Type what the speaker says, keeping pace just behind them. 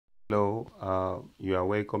Hello, you are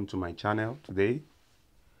welcome to my channel. Today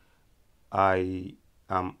I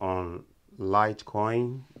am on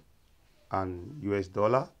Litecoin and US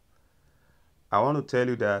dollar. I want to tell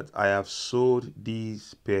you that I have sold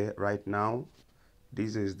this pair right now.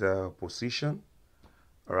 This is the position.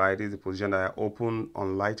 All right, this is the position that I opened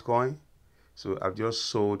on Litecoin. So I've just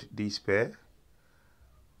sold this pair,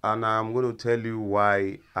 and I'm going to tell you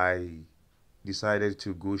why I decided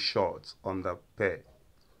to go short on the pair.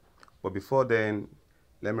 But before then,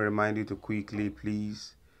 let me remind you to quickly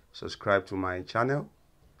please subscribe to my channel.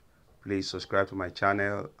 Please subscribe to my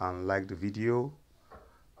channel and like the video.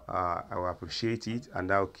 I will appreciate it, and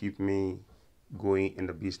that will keep me going in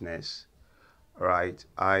the business. All right,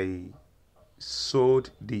 I sold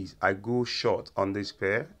this. I go short on this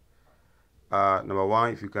pair. Number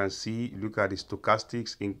one, if you can see, look at the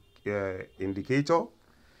stochastics indicator.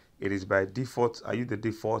 It is by default. I use the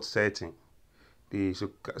default setting. The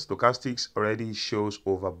stochastics already shows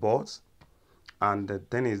overbought, and the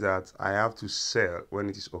thing is that I have to sell when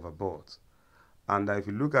it is overbought. And if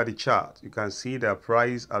you look at the chart, you can see the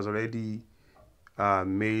price has already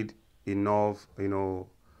made enough,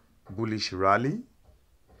 bullish rally.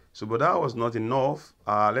 So, but that was not enough.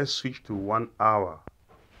 Let's switch to 1 hour.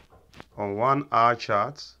 On 1 hour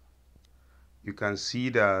chart, you can see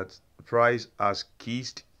that the price has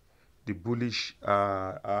kissed the bullish,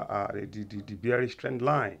 the bearish trend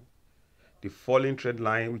line. The falling trend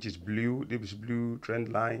line, which is blue, this blue trend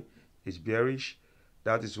line is bearish.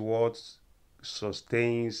 That is what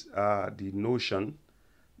sustains the notion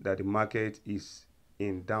that the market is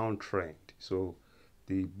in downtrend. So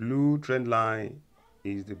the blue trend line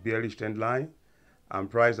is the bearish trend line, and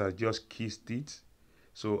price has just kissed it.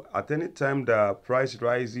 So at any time the price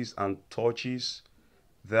rises and touches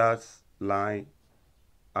that line,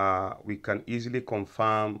 we can easily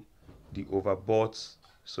confirm the overbought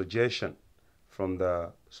suggestion from the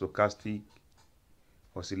stochastic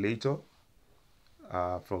oscillator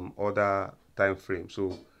from other time frames.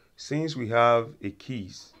 So since we have a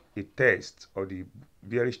test of the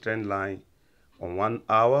bearish trend line on 1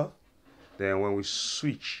 hour, then when we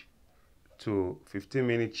switch to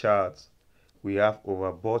 15-minute charts, we have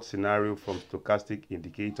overbought scenario from stochastic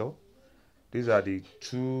indicator. These are the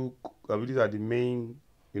these are the main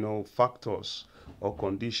factors or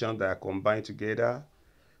conditions that are combined together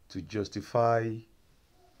to justify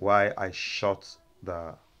why I short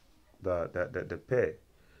the pair.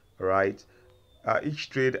 All right, each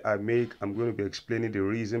trade I make, I'm going to be explaining the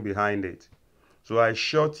reason behind it. So I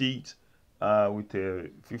short it with a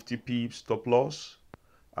 50 pips stop loss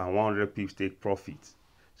and 100 pips take profit.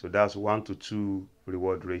 So that's 1-to-2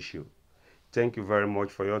 reward ratio. Thank you very much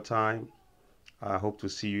for your time. I hope to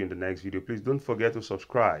see you in the next video. Please don't forget to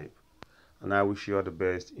subscribe, and I wish you all the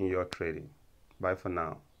best in your trading. Bye for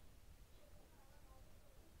now.